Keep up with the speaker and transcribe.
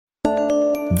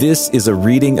This is a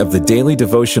reading of the daily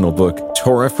devotional book,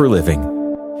 Torah for Living.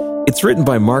 It's written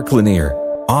by Mark Lanier,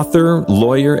 author,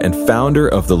 lawyer, and founder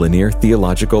of the Lanier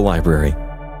Theological Library.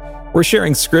 We're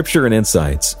sharing scripture and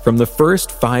insights from the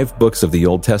first 5 books of the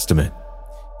Old Testament.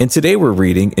 And today we're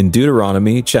reading in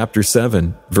Deuteronomy chapter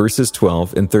 7, verses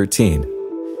 12 and 13.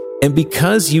 And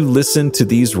because you listen to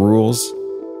these rules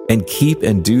and keep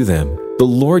and do them, the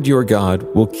Lord your God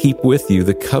will keep with you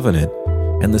the covenant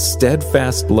and the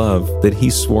steadfast love that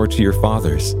he swore to your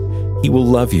fathers. He will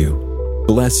love you,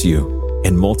 bless you,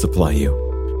 and multiply you.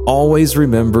 Always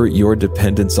remember your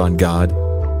dependence on God,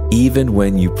 even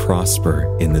when you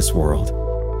prosper in this world.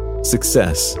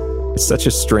 Success is such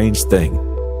a strange thing.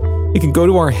 It can go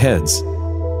to our heads.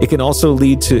 It can also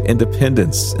lead to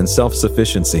independence and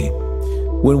self-sufficiency.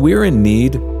 When we're in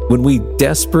need, when we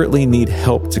desperately need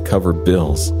help to cover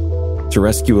bills, to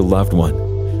rescue a loved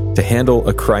one, to handle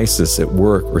a crisis at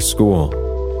work or school,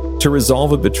 to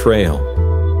resolve a betrayal,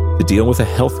 to deal with a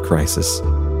health crisis,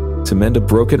 to mend a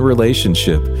broken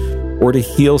relationship, or to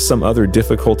heal some other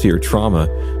difficulty or trauma,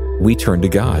 we turn to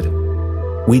God.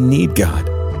 We need God.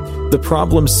 The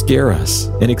problems scare us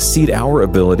and exceed our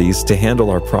abilities to handle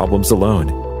our problems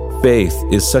alone. Faith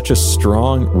is such a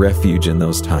strong refuge in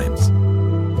those times.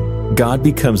 God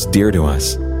becomes dear to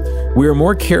us. We are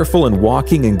more careful in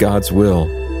walking in God's will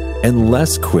and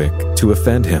less quick to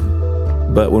offend him.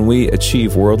 But when we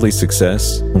achieve worldly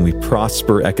success, when we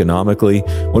prosper economically,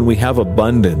 when we have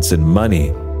abundance in money,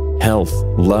 health,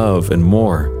 love, and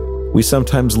more, we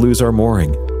sometimes lose our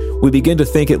mooring. We begin to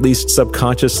think, at least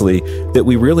subconsciously, that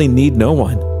we really need no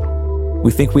one.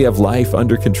 We think we have life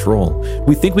under control.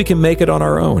 We think we can make it on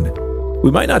our own.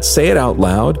 We might not say it out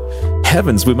loud.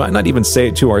 Heavens, we might not even say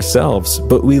it to ourselves,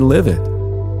 but we live it.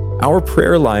 Our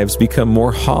prayer lives become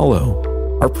more hollow.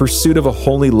 Our pursuit of a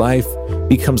holy life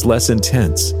becomes less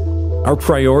intense. Our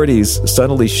priorities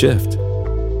suddenly shift.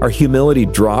 Our humility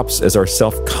drops as our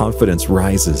self-confidence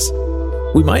rises.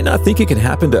 We might not think it can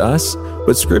happen to us,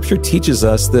 but Scripture teaches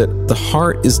us that the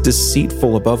heart is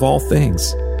deceitful above all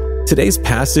things. Today's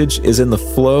passage is in the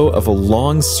flow of a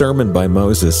long sermon by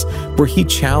Moses where he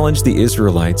challenged the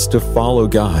Israelites to follow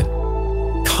God,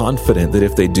 confident that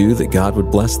if they do, that God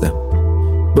would bless them.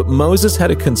 But Moses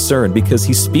had a concern because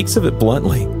he speaks of it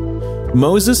bluntly.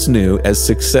 Moses knew as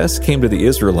success came to the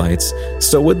Israelites,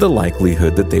 so would the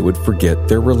likelihood that they would forget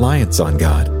their reliance on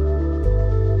God.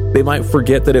 They might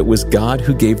forget that it was God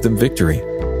who gave them victory.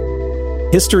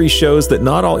 History shows that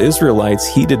not all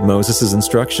Israelites heeded Moses'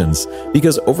 instructions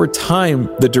because over time,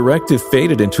 the directive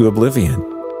faded into oblivion.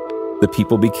 The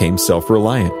people became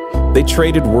self-reliant. They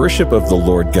traded worship of the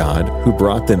Lord God who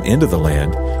brought them into the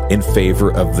land in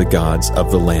favor of the gods of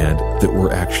the land that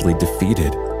were actually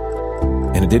defeated.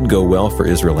 And it didn't go well for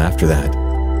Israel after that.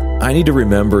 I need to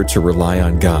remember to rely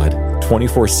on God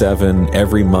 24/7,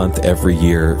 every month, every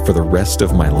year, for the rest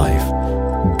of my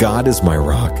life. God is my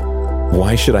rock.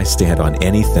 Why should I stand on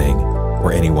anything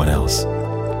or anyone else?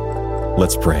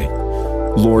 Let's pray.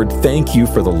 Lord, thank you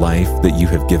for the life that you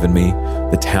have given me,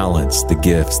 the talents, the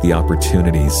gifts, the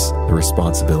opportunities, the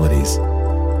responsibilities.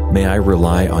 May I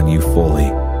rely on you fully,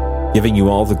 giving you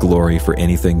all the glory for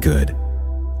anything good.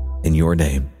 In your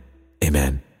name,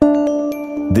 amen.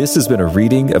 This has been a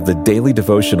reading of the daily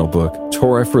devotional book,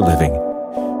 Torah for Living.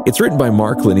 It's written by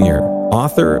Mark Lanier,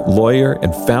 author, lawyer,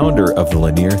 and founder of the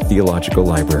Lanier Theological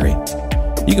Library.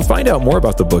 You can find out more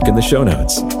about the book in the show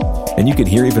notes. And you can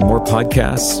hear even more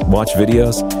podcasts, watch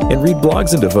videos, and read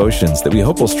blogs and devotions that we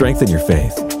hope will strengthen your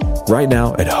faith. Right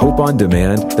now at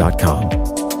hopeondemand.com.